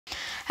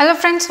Hello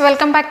friends,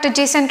 welcome back to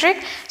G-Centric.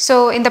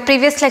 So in the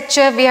previous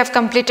lecture we have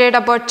completed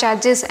about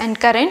charges and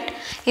current.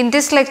 In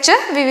this lecture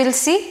we will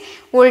see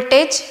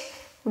voltage,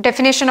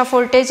 definition of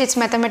voltage, its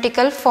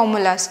mathematical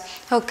formulas.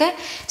 Okay.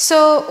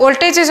 So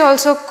voltage is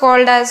also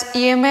called as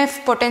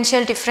EMF,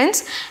 potential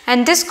difference,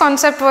 and this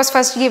concept was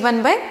first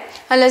given by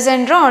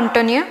Alessandro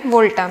Antonio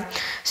Volta.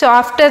 So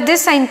after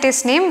this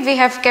scientist name we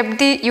have kept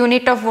the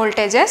unit of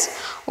voltage as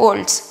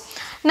volts.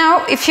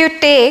 Now if you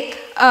take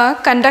a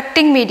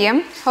conducting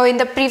medium, how in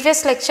the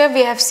previous lecture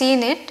we have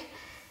seen it,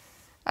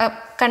 a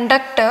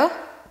conductor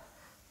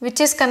which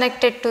is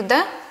connected to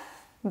the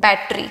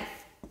battery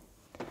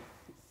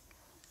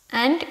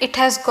and it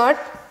has got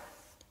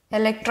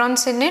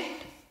electrons in it.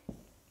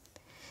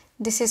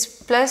 This is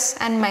plus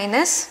and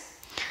minus.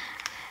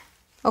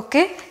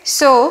 Okay.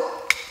 So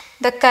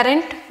the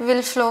current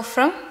will flow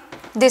from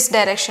this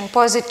direction,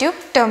 positive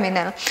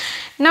terminal.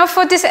 Now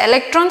for these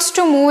electrons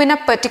to move in a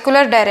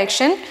particular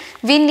direction,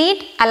 we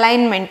need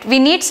alignment, we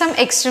need some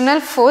external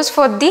force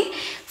for the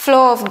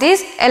flow of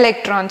these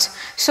electrons.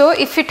 So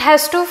if it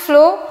has to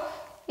flow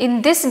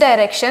in this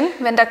direction,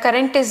 when the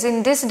current is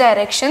in this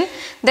direction,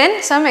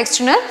 then some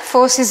external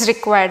force is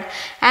required,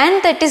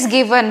 and that is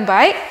given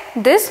by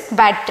this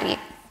battery.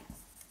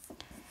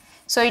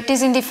 So it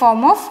is in the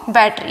form of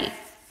battery.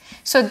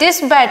 So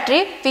this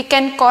battery we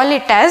can call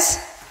it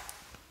as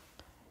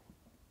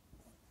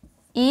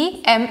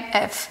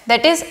EMF,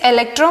 that is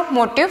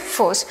electromotive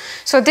force.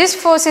 So this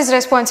force is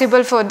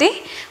responsible for the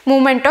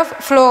movement of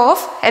flow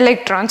of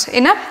electrons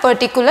in a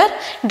particular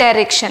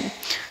direction.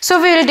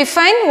 So we will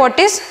define what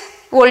is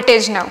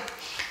voltage now.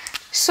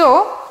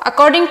 So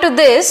according to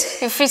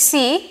this, if we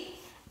see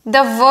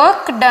the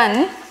work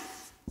done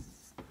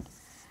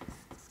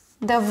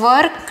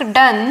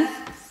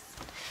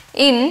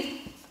in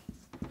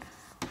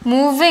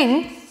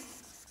moving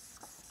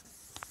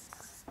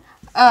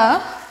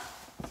a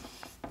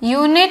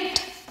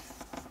unit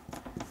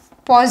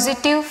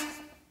positive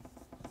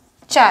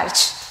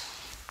charge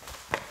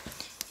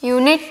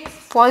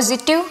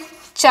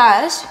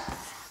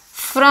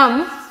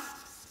from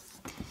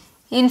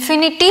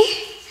infinity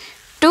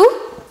to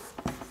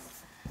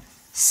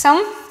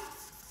some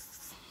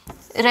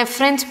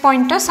reference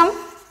point or some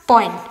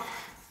point,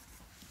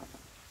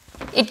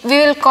 we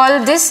will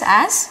call this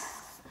as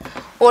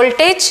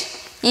voltage,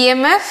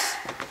 EMF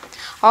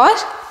or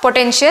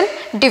potential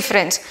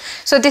difference.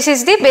 So this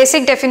is the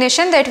basic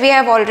definition that we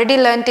have already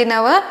learnt in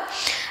our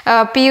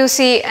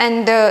PUC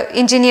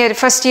and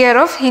first year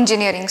of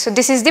engineering. So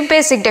this is the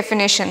basic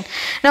definition.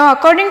 Now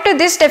according to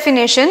this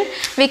definition,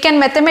 we can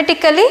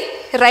mathematically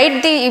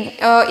write the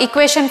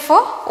equation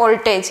for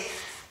voltage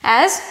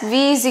as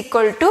V is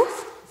equal to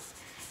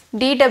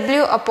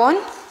dW upon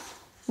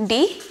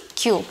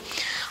dQ,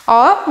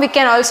 or we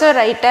can also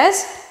write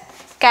as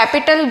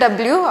capital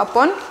W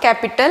upon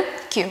capital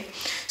Q.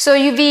 So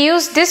we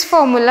use this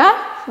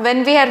formula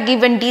when we are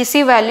given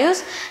DC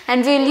values,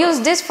 and we will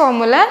use this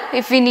formula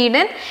if we need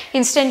an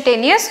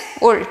instantaneous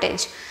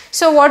voltage.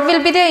 So what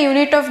will be the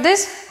unit of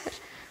this?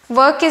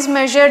 Work is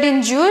measured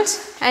in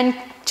joules and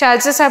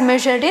charges are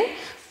measured in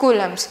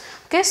coulombs.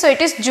 Okay, so it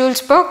is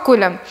joules per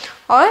coulomb,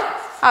 or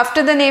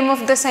after the name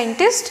of the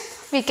scientist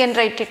we can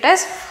write it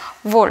as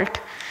volt.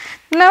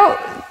 Now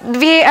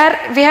we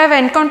have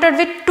encountered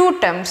with two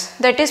terms,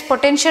 that is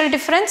potential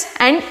difference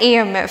and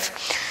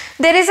EMF.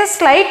 There is a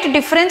slight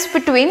difference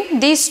between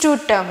these two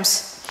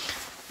terms.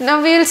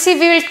 Now we will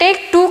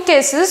take two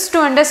cases to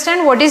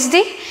understand what is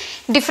the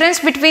difference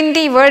between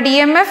the word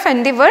EMF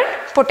and the word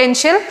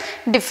potential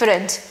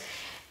difference.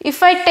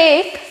 If I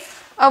take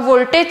a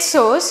voltage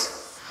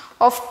source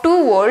of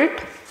 2 volt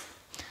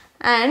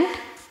and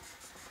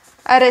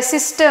a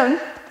resistor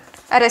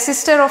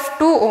of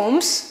 2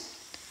 ohms,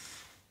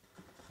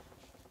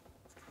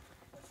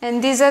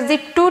 and these are the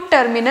two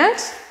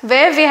terminals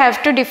where we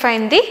have to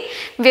find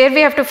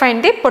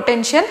the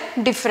potential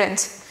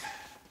difference,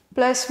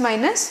 plus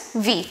minus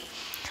V.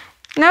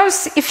 Now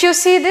if you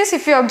see this,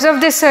 if you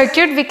observe this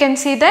circuit, we can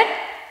see that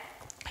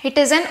it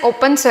is an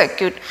open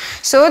circuit.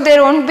 So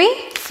there won't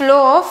be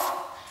flow of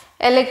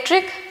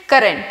electric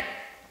current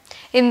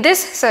in this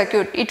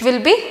circuit, it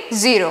will be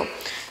 0.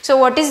 So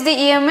what is the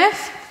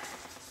EMF?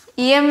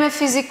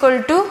 EMF is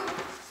equal to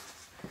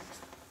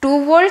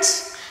 2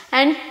 volts.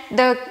 And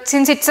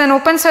since it is an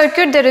open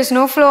circuit, there is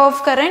no flow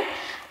of current,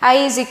 I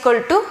is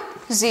equal to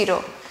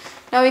 0.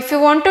 Now if you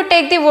want to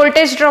take the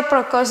voltage drop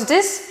across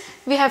this,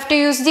 we have to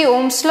use the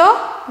Ohm's law,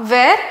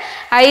 where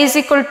V is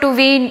equal to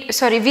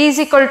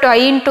I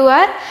into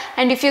R,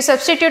 and if you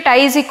substitute I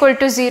is equal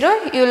to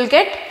 0, you will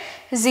get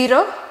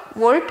 0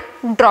 volt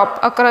drop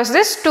across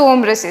this 2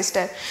 ohm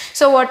resistor.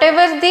 So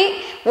whatever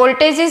the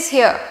voltage is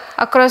here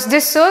across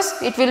this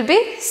source, it will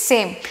be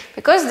same,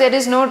 because there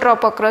is no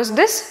drop across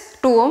this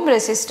 2 ohm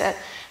resistor.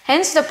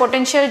 Hence the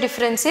potential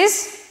difference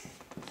is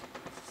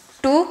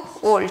 2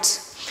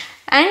 volts.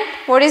 And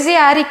what is the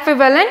R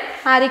equivalent?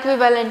 R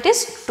equivalent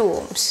is 2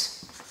 ohms.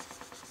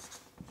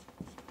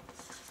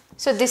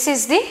 So this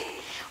is the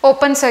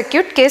open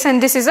circuit case,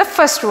 and this is the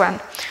first one.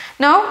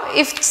 Now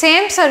if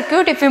same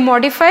circuit, if we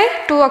modify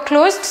to a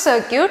closed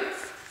circuit,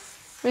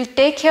 we will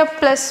take here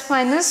plus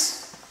minus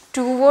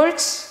 2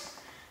 volts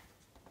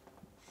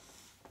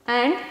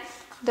and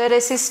the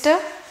resistor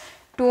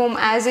 2 ohm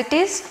as it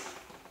is.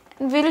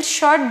 We will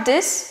short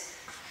this,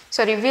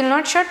 sorry, we will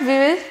not short, we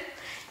will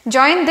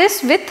join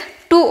this with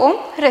 2 ohm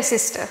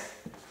resistor.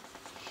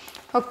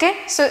 Okay,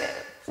 so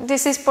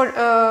this is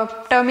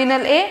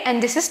terminal A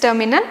and this is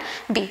terminal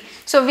B.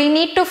 So we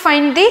need to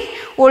find the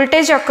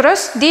voltage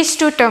across these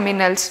two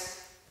terminals,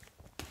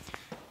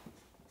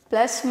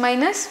 plus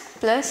minus,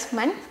 plus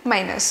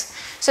minus.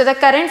 So the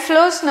current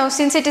flows, now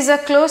since it is a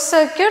closed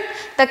circuit,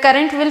 the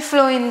current will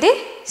flow in the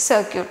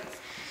circuit.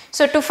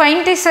 So to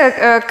find this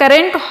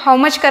current, how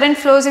much current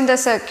flows in the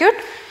circuit,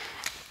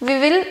 we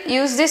will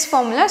use this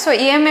formula. So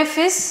EMF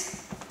is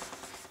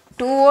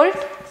 2 volt.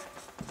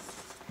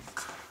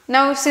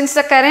 Now since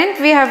the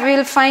current we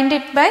will find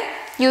it by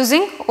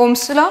using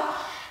Ohm's law.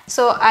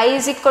 So I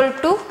is equal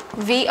to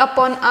V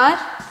upon R.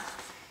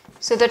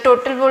 So the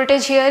total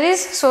voltage here is,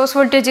 source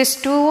voltage is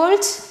 2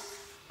 volts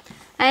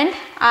and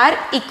R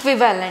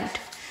equivalent.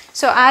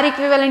 So R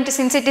equivalent,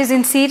 since it is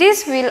in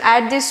series, we will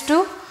add this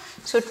 2.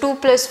 So 2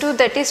 plus 2,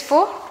 that is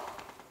 4.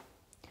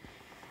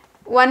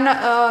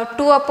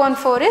 2 upon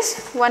 4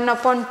 is 1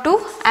 upon 2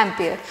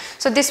 ampere.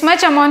 So this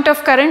much amount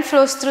of current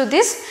flows through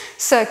this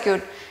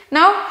circuit.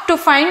 Now to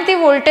find the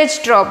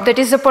voltage drop, that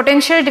is the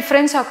potential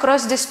difference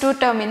across these two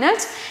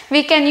terminals,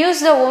 we can use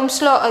the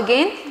Ohm's law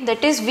again,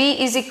 that is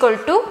V is equal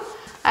to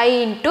I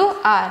into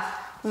R,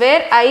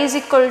 where I is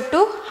equal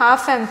to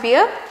half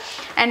ampere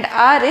and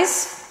R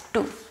is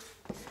 2.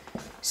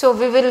 So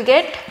we will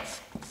get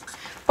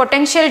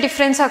potential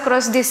difference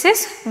across this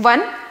is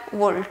 1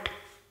 volt.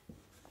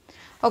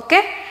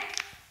 Okay.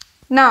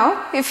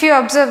 Now if you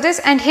observe this,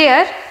 and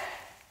here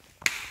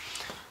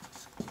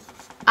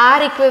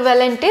R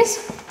equivalent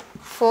is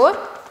 4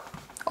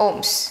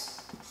 ohms.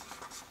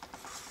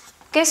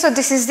 Okay, so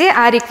this is the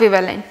R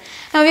equivalent.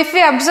 Now if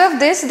we observe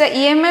this, the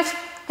EMF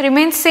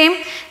remains same,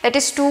 that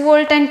is 2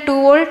 volt and 2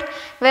 volt,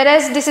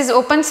 whereas this is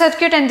open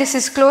circuit and this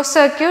is closed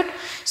circuit.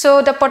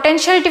 So the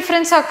potential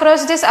difference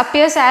across this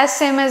appears as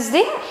same as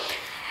the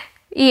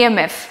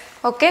EMF.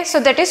 Okay, so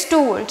that is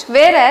 2 volts,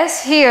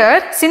 whereas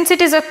here, since it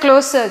is a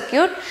closed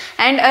circuit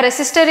and a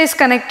resistor is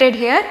connected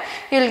here,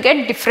 you will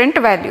get different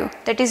value,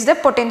 that is the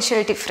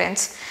potential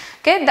difference.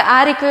 Okay, the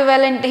R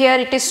equivalent here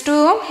it is 2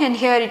 ohm and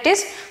here it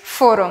is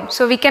 4 ohm.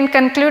 So we can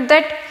conclude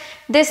that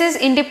this is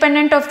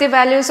independent of the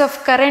values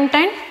of current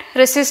and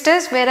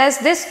resistors, whereas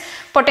this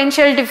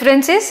potential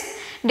difference is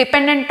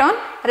dependent on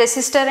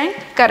resistor and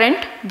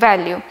current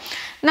value.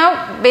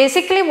 Now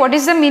basically what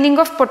is the meaning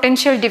of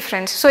potential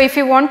difference? So if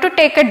you want to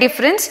take a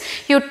difference,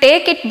 you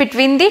take it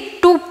between the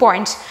 2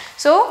 points.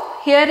 So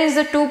here is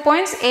the 2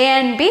 points A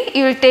and B,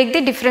 you will take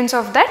the difference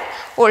of that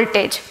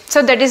voltage.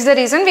 So that is the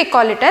reason we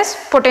call it as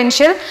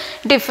potential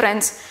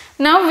difference.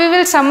 Now we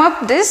will sum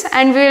up this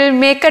and we will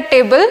make a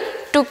table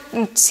to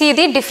see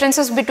the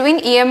differences between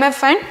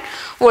EMF and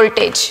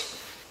voltage.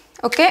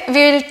 Okay,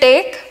 we will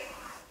take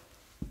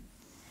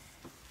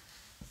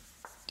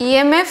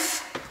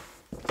EMF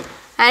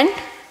and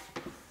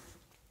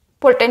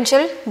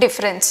potential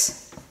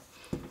difference.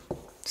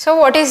 So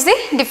what is the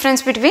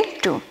difference between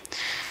two?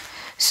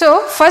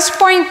 So first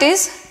point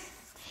is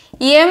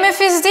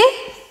EMF is the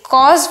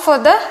cause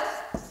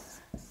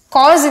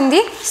in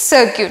the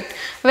circuit,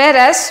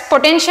 whereas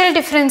potential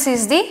difference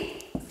is the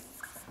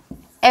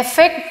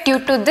effect due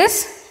to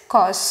this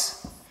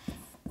cause.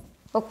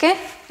 Okay,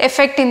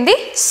 effect in the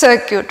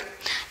circuit.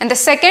 And the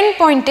second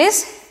point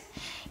is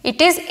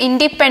it is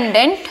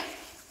independent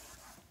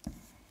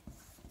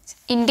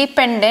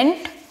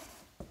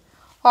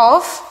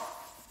of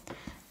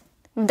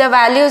the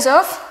values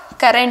of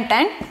current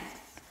and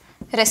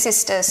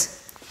resistors.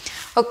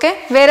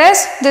 Okay,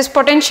 whereas this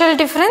potential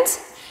difference,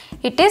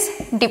 it is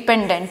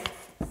dependent.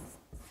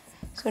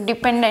 So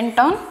dependent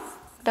on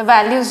the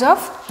values of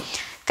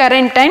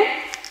current and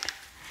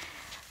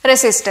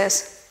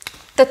resistors.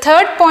 The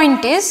third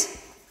point is,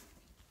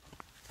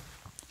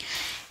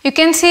 you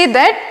can see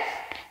that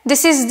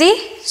this is the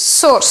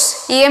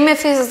source,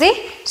 EMF is the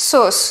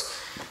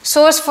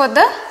source for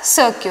the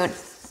circuit.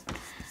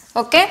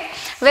 Okay,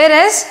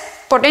 whereas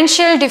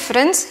potential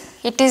difference,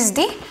 it is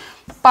the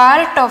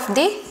part of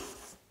the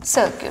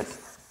circuit.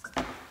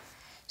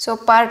 So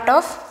part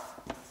of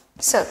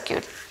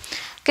circuit.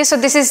 Okay, so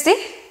this is the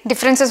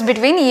differences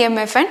between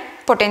EMF and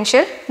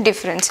potential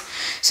difference.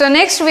 So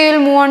next we will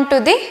move on to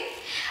the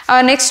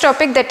next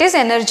topic, that is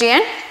energy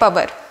and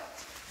power.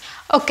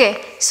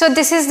 Okay, so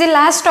this is the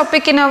last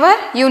topic in our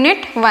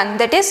unit 1,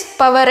 that is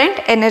power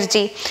and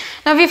energy.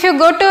 Now if you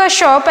go to a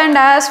shop and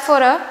ask for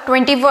a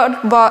 20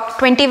 watt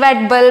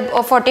bulb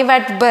or 40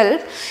 watt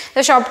bulb,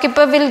 the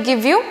shopkeeper will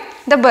give you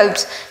the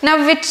bulbs.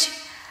 Now which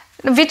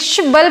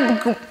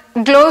bulb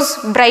glows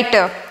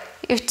brighter?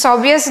 It's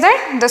obvious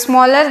that the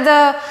smaller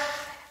the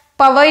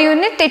power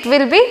unit, it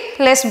will be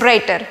less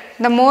brighter.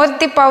 The more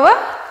the power,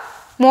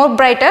 more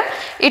brighter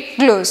it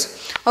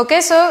glows.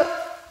 Okay, so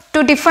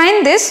to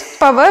define this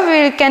power,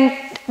 we can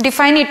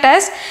define it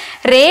as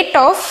rate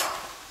of,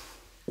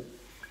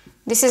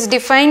 this is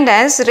defined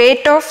as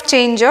rate of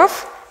change of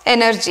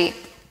energy.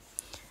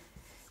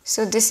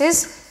 So this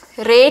is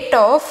rate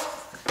of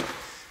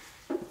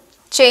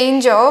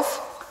change of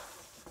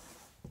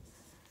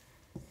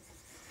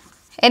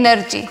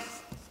energy.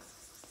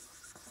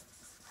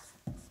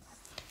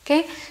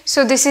 Okay,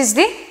 so this is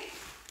the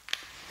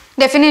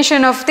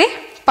definition of the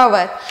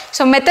power.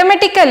 So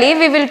mathematically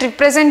we will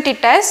represent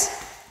it as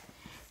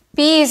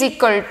P is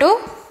equal to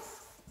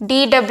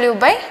dW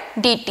by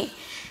dt.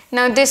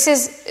 Now this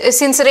is,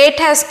 since rate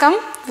has come,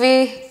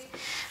 we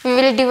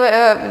will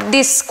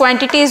this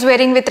quantity is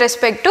varying with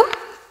respect to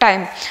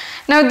time.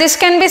 Now this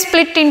can be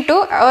split into,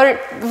 or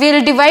we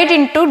will divide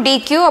into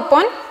dq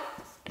upon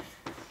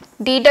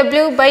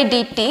dW by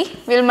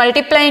dt. We will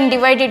multiply and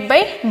divide it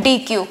by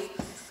dq.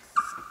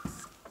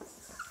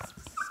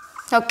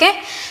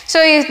 Okay, so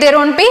if there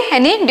won't be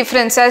any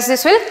difference, as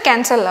this will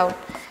cancel out.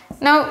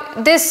 Now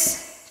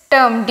this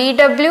term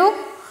dW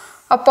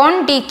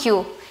upon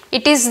dq,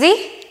 it is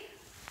the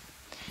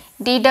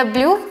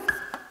dW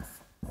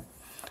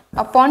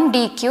upon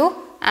dq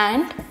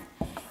and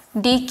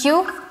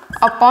dq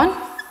upon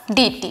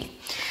dt.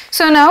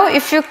 So now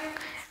if you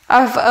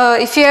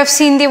have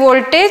seen the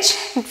voltage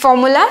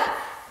formula,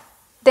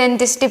 then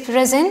this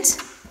represents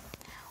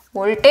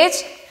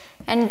voltage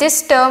and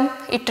this term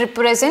it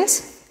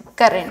represents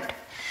current.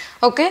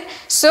 Okay,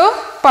 so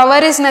power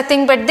is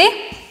nothing but the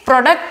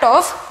product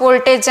of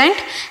voltage and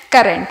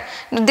current.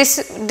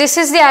 This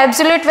is the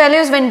absolute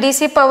values. When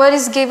DC power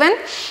is given,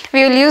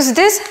 we will use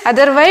this,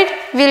 otherwise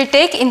we will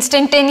take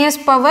instantaneous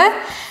power,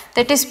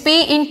 that is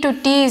P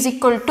into T is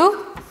equal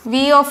to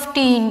V of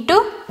T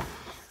into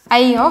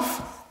I of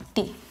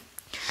T.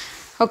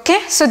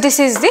 Okay, so this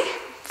is the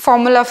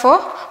formula for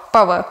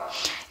power.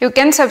 You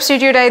can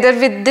substitute either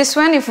with this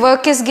one, if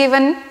work is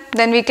given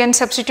then we can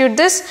substitute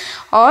this,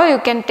 or you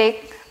can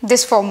take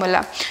this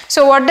formula.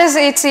 So what does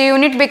its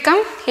unit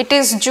become? It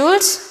is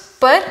joules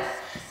per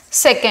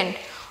second,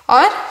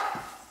 or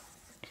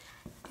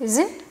is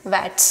in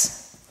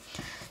watts.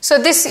 So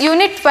this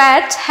unit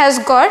watts has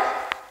got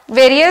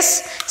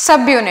various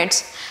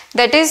subunits,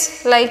 that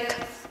is like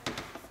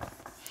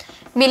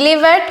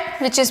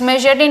milliwatt, which is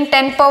measured in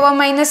 10 power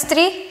minus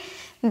 3.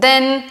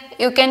 Then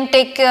you can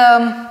take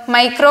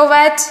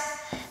microwatts,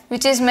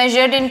 which is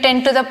measured in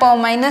 10 to the power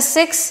minus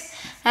 6,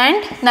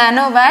 and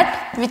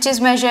nanowatt, which is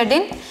measured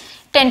in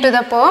 10 to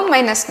the power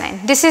minus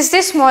 9. This is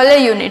the smaller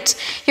units.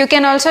 You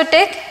can also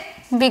take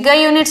bigger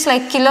units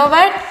like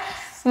kilowatt,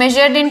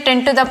 measured in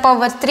 10 to the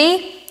power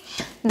 3,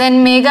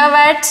 then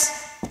megawatts,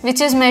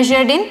 which is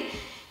measured in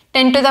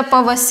 10 to the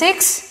power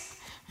 6,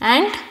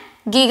 and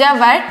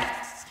gigawatt,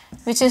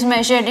 which is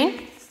measured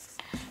in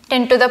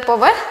 10 to the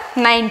power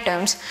 9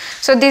 terms.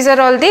 So these are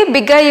all the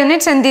bigger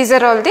units and these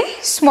are all the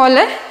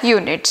smaller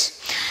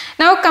units.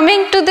 Now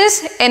coming to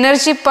this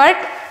energy part.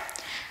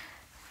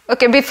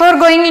 Okay, before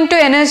going into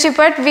energy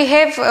part, we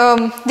have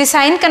the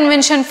sign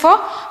convention for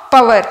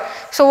power.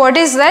 So what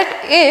is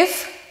that?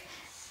 If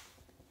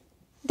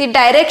the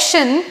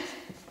direction,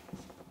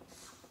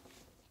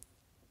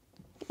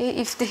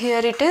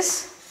 here it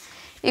is,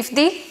 if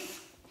the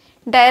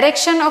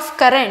direction of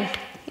current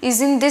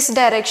is in this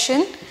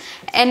direction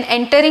and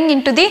entering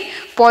into the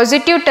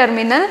positive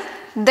terminal,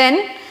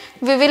 then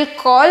we will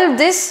call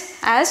this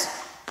as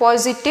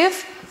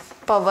positive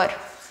power.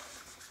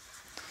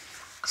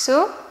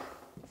 So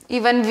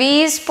even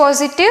V is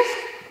positive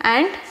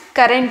and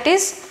current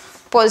is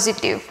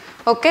positive.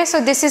 Okay,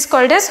 so this is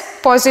called as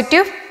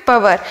positive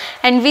power,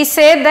 and we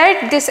say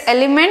that this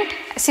element,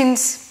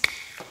 since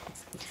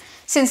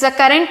the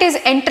current is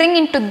entering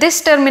into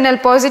this terminal,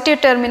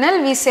 positive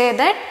terminal, we say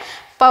that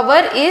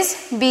power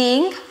is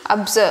being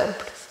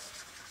absorbed.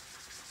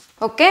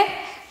 Okay,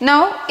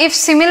 now if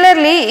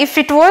similarly, if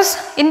it was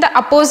in the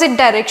opposite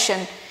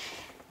direction,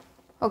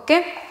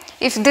 okay,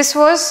 if this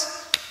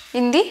was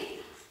in the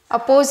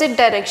opposite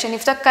direction,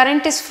 if the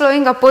current is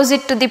flowing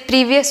opposite to the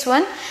previous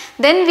one,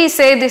 then we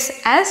say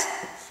this as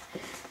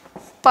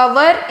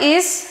power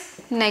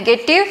is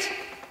negative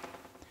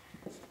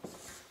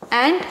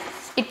and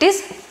it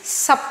is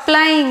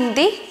supplying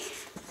the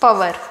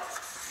power,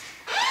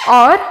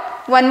 or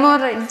one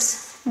more,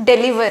 it's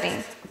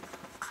delivering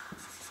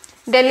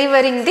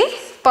the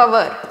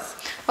power.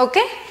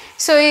 Okay,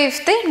 so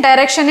if the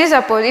direction is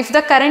opposite, if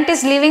the current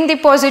is leaving the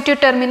positive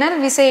terminal,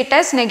 we say it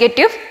as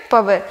negative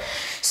power.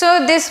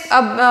 So this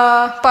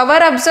power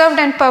absorbed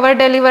and power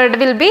delivered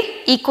will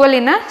be equal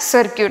in a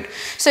circuit.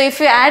 So if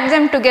you add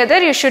them together,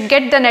 you should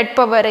get the net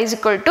power is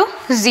equal to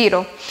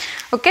 0.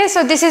 Okay,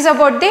 so this is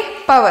about the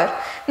power.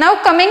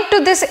 Now coming to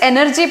this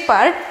energy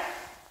part,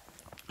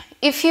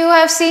 if you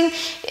have seen,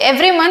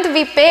 every month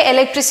we pay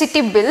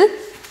electricity bill.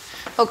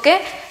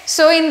 Okay,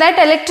 so in that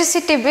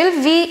electricity bill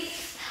we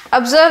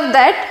observe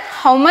that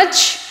how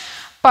much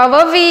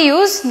power we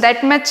use,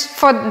 that much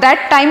for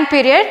that time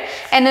period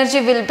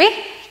energy will be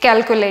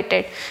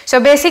calculated. So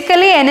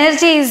basically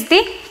energy is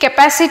the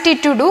capacity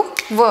to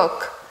do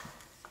work.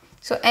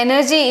 So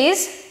energy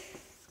is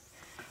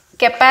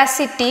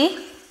capacity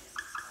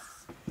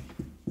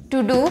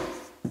to do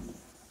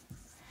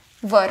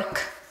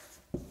work.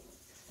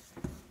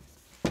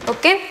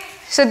 Okay.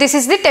 So this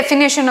is the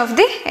definition of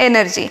the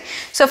energy.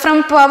 So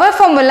from power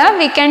formula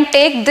we can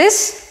take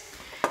this.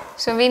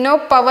 So we know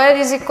power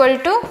is equal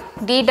to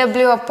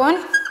dW upon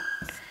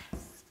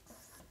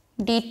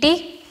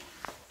dt.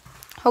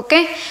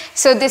 Okay.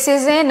 So this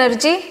is the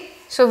energy.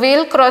 So we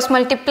will cross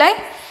multiply.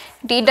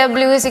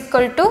 dW is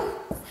equal to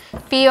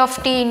P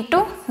of t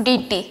into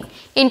dt.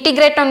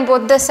 Integrate on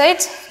both the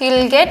sides, you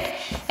will get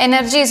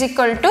energy is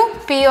equal to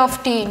P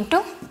of t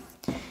into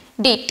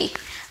dt.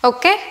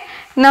 Okay.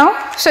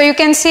 Now, so you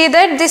can see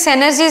that this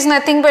energy is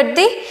nothing but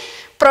the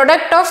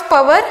product of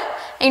power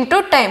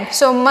into time.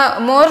 So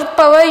more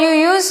power you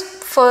use,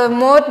 for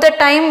more the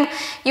time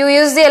you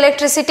use the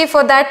electricity,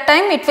 for that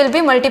time it will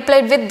be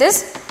multiplied with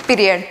this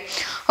period.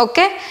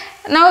 Okay.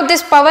 Now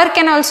this power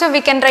can also,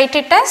 we can write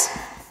it as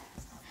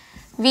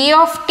V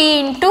of t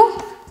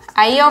into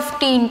I of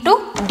t into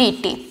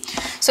dt.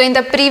 So in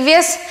the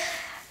previous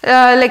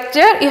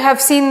lecture you have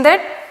seen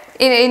that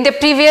in the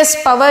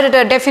previous power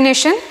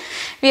definition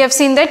we have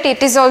seen that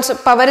it is also,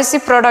 power is the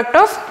product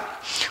of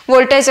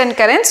voltage and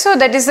current. So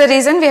that is the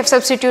reason we have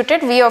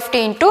substituted V of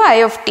t into I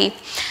of t.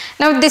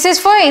 Now this is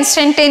for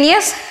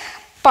instantaneous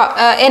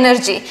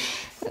energy.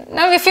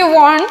 Now if you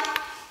want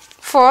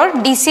for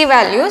DC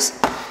values,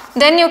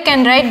 then you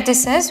can write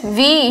this as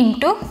V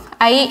into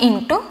I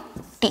into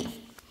t.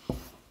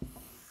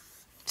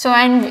 So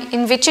and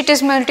in which it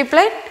is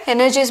multiplied,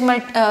 energy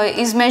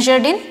is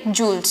measured in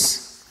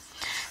joules.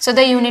 So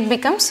the unit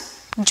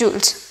becomes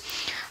joules.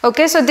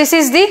 Okay, so this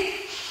is the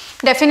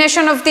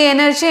definition of the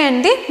energy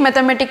and the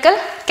mathematical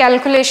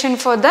calculation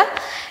for the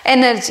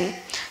energy.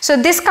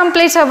 So this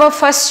completes our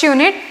first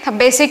unit,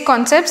 basic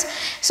concepts.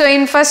 So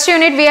in first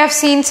unit we have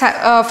seen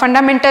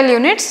fundamental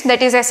units,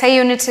 that is SI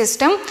unit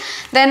system.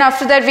 Then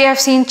after that we have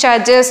seen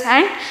charges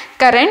and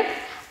current.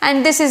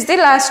 And this is the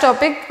last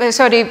topic, we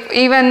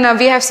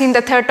have seen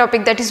the third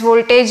topic, that is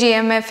voltage,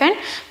 EMF and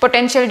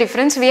potential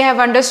difference. We have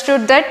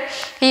understood that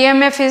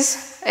EMF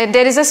is,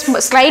 there is a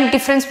slight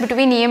difference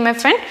between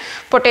EMF and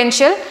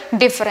potential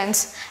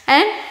difference.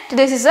 And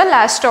this is the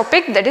last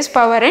topic, that is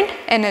power and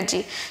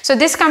energy. So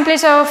this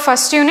completes our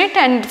first unit,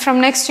 and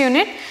from next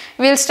unit,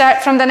 we will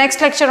start, from the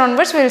next lecture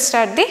onwards, we will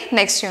start the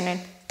next unit.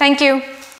 Thank you.